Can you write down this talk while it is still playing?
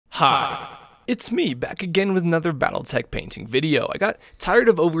Hi, it's me, back again with another Battletech painting video. I got tired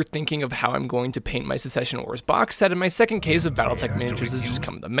of overthinking of how I'm going to paint my Secession Wars box set, and my second case of Battletech miniatures has just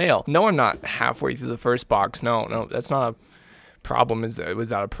come in the mail. No, I'm not halfway through the first box. No, that's not a problem. Was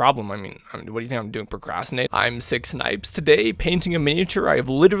that a problem? I mean, what do you think I'm doing, procrastinate? I'm Six Snipes, today painting a miniature I have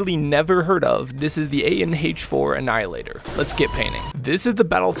literally never heard of. This is the ANH4 Annihilator. Let's get painting. This is the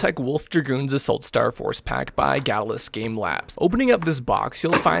Battletech Wolf Dragoons Assault Star Force Pack by Catalyst Game Labs. Opening up this box,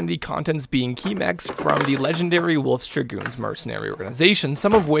 you'll find the contents being key mechs from the legendary Wolf Dragoons mercenary organization,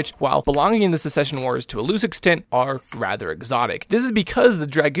 some of which, while belonging in the Secession Wars to a loose extent, are rather exotic. This is because the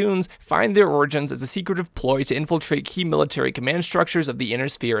Dragoons find their origins as a secretive ploy to infiltrate key military command structures of the Inner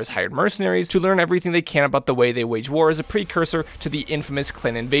Sphere as hired mercenaries to learn everything they can about the way they wage war as a precursor to the infamous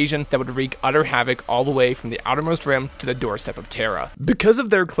clan invasion that would wreak utter havoc all the way from the outermost rim to the doorstep of Terra. Because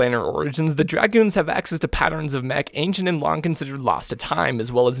of their clanner origins, the Dragoons have access to patterns of mech ancient and long considered lost to time,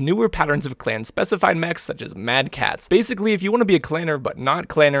 as well as newer patterns of clan-specified mechs such as Mad Cats. Basically, if you want to be a clanner but not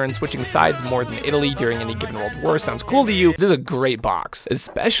clanner and switching sides more than Italy during any given world war sounds cool to you, this is a great box,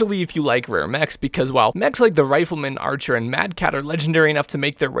 especially if you like rare mechs, because while mechs like the Rifleman, Archer, and Mad Cat are legendary enough to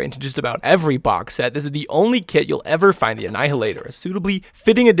make their way into just about every box set, this is the only kit you'll ever find the Annihilator, a suitably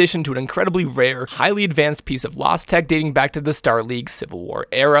fitting addition to an incredibly rare, highly advanced piece of lost tech dating back to the Star League Civil War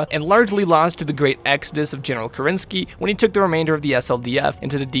era, and largely lost to the great exodus of General Kerensky when he took the remainder of the SLDF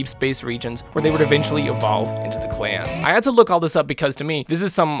into the deep space regions where they would eventually evolve into the clans. I had to look all this up because to me, this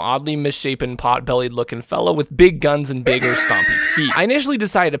is some oddly misshapen, pot-bellied looking fellow with big guns and bigger stompy feet. I initially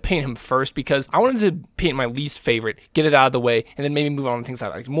decided to paint him first because I wanted to paint my least favorite, get it out of the way, and then maybe move on to things I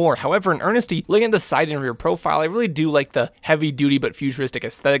liked more. However, in earnesty, looking at the side and rear profile, I really do like the heavy-duty but futuristic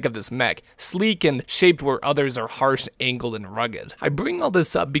aesthetic of this mech, sleek and shaped where others are harsh, angled, and rugged. I bring all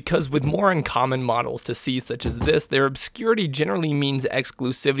this up because with more uncommon models to see such as this, their obscurity generally means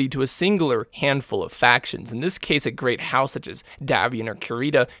exclusivity to a singular handful of factions. In this case, a great house such as Davian or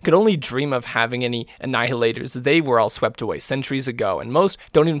Kurita could only dream of having any Annihilators, as they were all swept away centuries ago, and most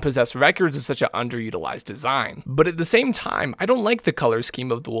don't even possess records of such an underutilized design. But at the same time, I don't like the color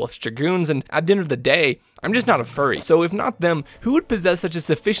scheme of the Wolf Dragoons, and at the end of the day, I'm just not a furry. So if not them, who would possess such a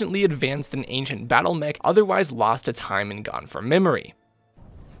sufficiently advanced and ancient battle mech otherwise lost to time and gone from memory?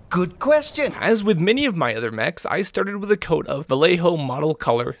 Good question. As with many of my other mechs, I started with a coat of Vallejo model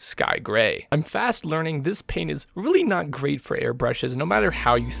color Sky Gray. I'm fast learning this paint is really not great for airbrushes, no matter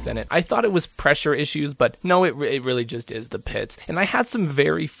how you thin it. I thought it was pressure issues, but no, it really just is the pits. And I had some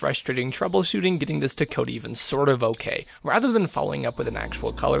very frustrating troubleshooting getting this to coat even sort of okay. Rather than following up with an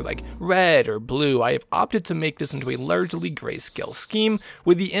actual color like red or blue, I have opted to make this into a largely grayscale scheme,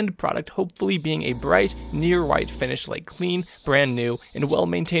 with the end product hopefully being a bright, near white finish like clean, brand new, and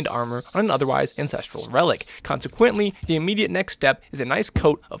well-maintained armor on an otherwise ancestral relic. Consequently, the immediate next step is a nice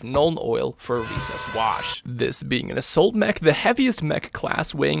coat of Nuln oil for a recessed wash. This being an assault mech, the heaviest mech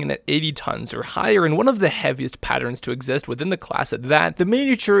class weighing in at 80 tons or higher, and one of the heaviest patterns to exist within the class at that, the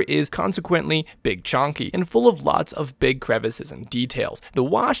miniature is consequently big chonky and full of lots of big crevices and details. The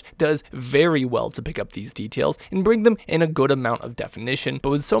wash does very well to pick up these details and bring them in a good amount of definition,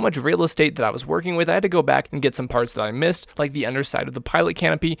 but with so much real estate that I was working with, I had to go back and get some parts that I missed, like the underside of the pilot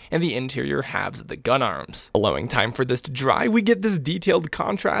canopy and the interior halves of the gun arms. Allowing time for this to dry, we get this detailed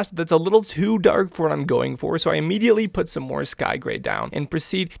contrast that's a little too dark for what I'm going for, so I immediately put some more Sky Gray down and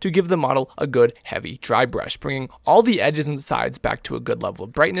proceed to give the model a good heavy dry brush, bringing all the edges and sides back to a good level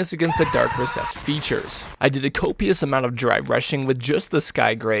of brightness against the dark recessed features. I did a copious amount of dry brushing with just the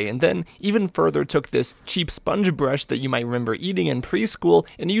Sky Gray, and then even further took this cheap sponge brush that you might remember eating in preschool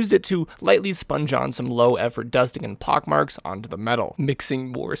and used it to lightly sponge on some low effort dusting and pockmarks onto the metal. Mixing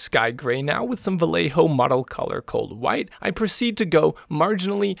more Sky Gray now with some Vallejo model color Cold White, I proceed to go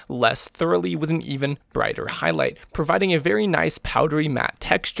marginally less thoroughly with an even brighter highlight, providing a very nice powdery matte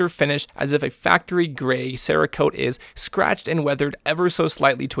texture finish as if a factory gray Cerakote is scratched and weathered ever so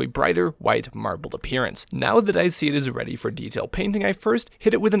slightly to a brighter white marbled appearance. Now that I see it is ready for detail painting, I first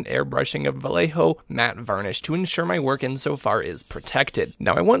hit it with an airbrushing of Vallejo matte varnish to ensure my work insofar is protected.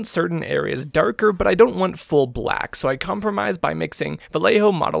 Now I want certain areas darker, but I don't want full black, so I compromise by mixing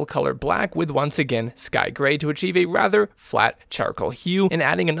Vallejo model color black with once again Sky Gray to achieve a rather flat charcoal hue and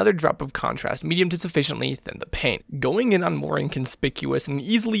adding another drop of contrast medium to sufficiently thin the paint. Going in on more inconspicuous and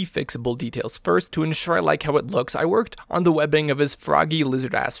easily fixable details first to ensure I like how it looks, I worked on the webbing of his froggy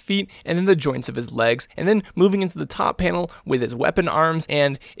lizard ass feet and then the joints of his legs, and then moving into the top panel with his weapon arms,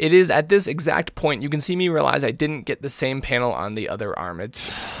 and it is at this exact point you can see me realize I didn't get the same panel on the other arm.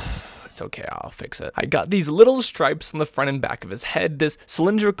 It's okay, I'll fix it. I got these little stripes on the front and back of his head, this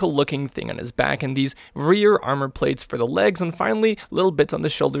cylindrical looking thing on his back, and these rear armor plates for the legs, and finally little bits on the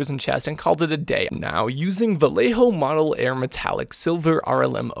shoulders and chest, and called it a day. Now, using Vallejo Model Air Metallic Silver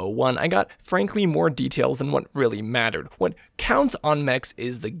RLM01, I got frankly more details than what really mattered. What counts on mechs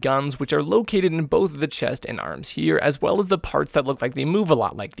is the guns, which are located in both the chest and arms here, as well as the parts that look like they move a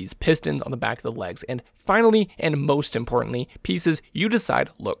lot, like these pistons on the back of the legs, and finally, and most importantly, pieces you decide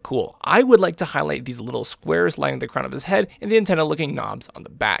look cool. I would like to highlight these little squares lining the crown of his head and the antenna looking knobs on the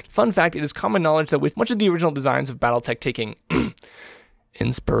back. Fun fact, it is common knowledge that with much of the original designs of Battletech taking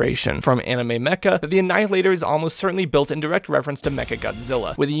inspiration from anime mecha, that the Annihilator is almost certainly built in direct reference to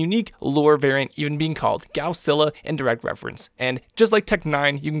Mechagodzilla, with a unique lore variant even being called Gaussilla in direct reference. And just like Tech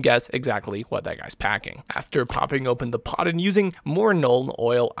 9, you can guess exactly what that guy's packing. After popping open the pod and using more Nuln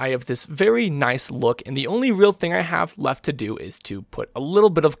oil, I have this very nice look, and the only real thing I have left to do is to put a little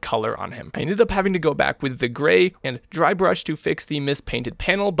bit of color on him. I ended up having to go back with the gray and dry brush to fix the mispainted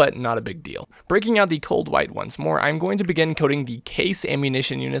panel, but not a big deal. Breaking out the cold white once more, I'm going to begin coating the case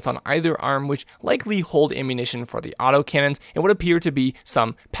ammunition units on either arm, which likely hold ammunition for the autocannons and what appear to be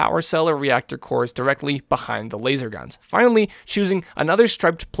some power cell or reactor cores directly behind the laser guns. Finally, choosing another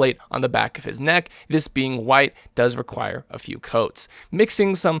striped plate on the back of his neck, this being white does require a few coats.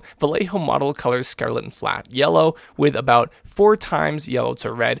 Mixing some Vallejo model colors Scarlet and flat yellow with about 4 times yellow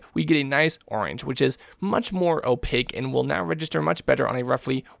to red, we get a nice orange, which is much more opaque and will now register much better on a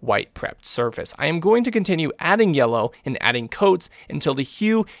roughly white prepped surface. I am going to continue adding yellow and adding coats until the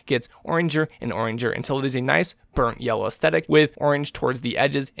hue gets oranger and oranger until it is a nice burnt yellow aesthetic with orange towards the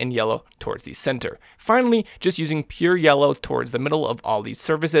edges and yellow towards the center. Finally, just using pure yellow towards the middle of all these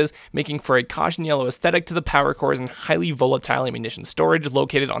surfaces, making for a caution yellow aesthetic to the power cores and highly volatile ammunition storage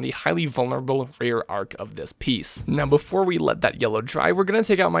located on the highly vulnerable rear arc of this piece. Now, before we let that yellow dry, we're going to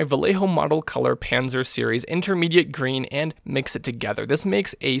take out my Vallejo Model Color Panzer Series Intermediate Green and mix it together. This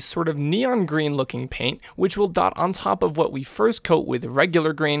makes a sort of neon green looking paint, which will dot on top of what we first coat with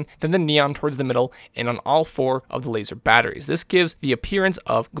regular green, then the neon towards the middle, and on all 4 of the laser batteries. This gives the appearance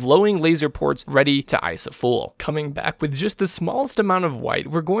of glowing laser ports ready to ice a fool. Coming back with just the smallest amount of white,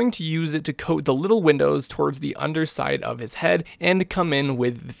 we're going to use it to coat the little windows towards the underside of his head and come in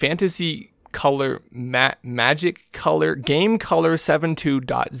with fantasy color magic color game color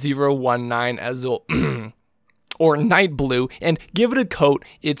 72.019 azul or night blue, and give it a coat.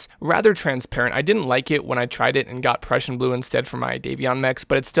 It's rather transparent. I didn't like it when I tried it and got Prussian blue instead for my Davion mechs,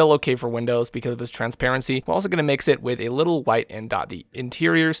 but it's still okay for windows because of this transparency. We're also going to mix it with a little white and dot the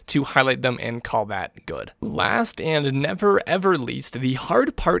interiors to highlight them and call that good. Last and never ever least, the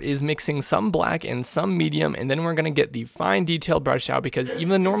hard part is mixing some black and some medium, and then we're going to get the fine detail brush out because even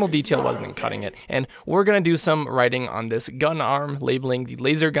the normal detail wasn't cutting it. And we're going to do some writing on this gun arm, labeling the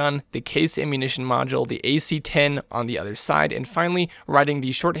laser gun, the case ammunition module, the AC-10 on the other side, and finally writing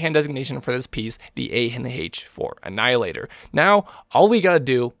the shorthand designation for this piece, the A and the H for Annihilator. Now, all we gotta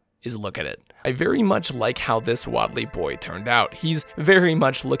do is look at it. I very much like how this waddly boy turned out. He's very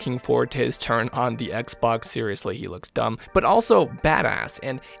much looking forward to his turn on the Xbox. Seriously, he looks dumb, but also badass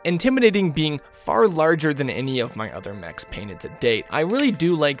and intimidating, being far larger than any of my other mechs painted to date. I really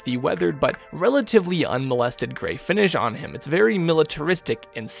do like the weathered but relatively unmolested gray finish on him. It's very militaristic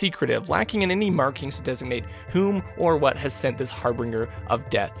and secretive, lacking in any markings to designate whom or what has sent this harbinger of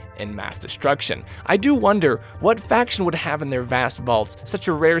death and mass destruction. I do wonder what faction would have in their vast vaults such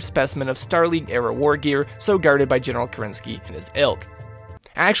a rare specimen of Starleague era war gear so guarded by General Kerensky and his ilk.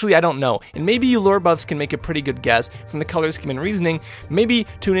 Actually, I don't know, and maybe you lore buffs can make a pretty good guess from the color scheme and reasoning. Maybe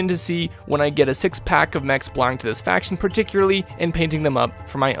tune in to see when I get a 6-pack of mechs belonging to this faction, particularly in painting them up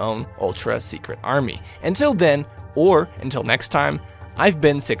for my own ultra secret army. Until then, or until next time, I've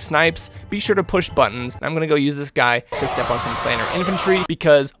been Six Snipes. Be sure to push buttons. I'm gonna go use this guy to step on some planar infantry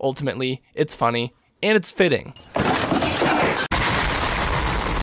because ultimately it's funny and it's fitting.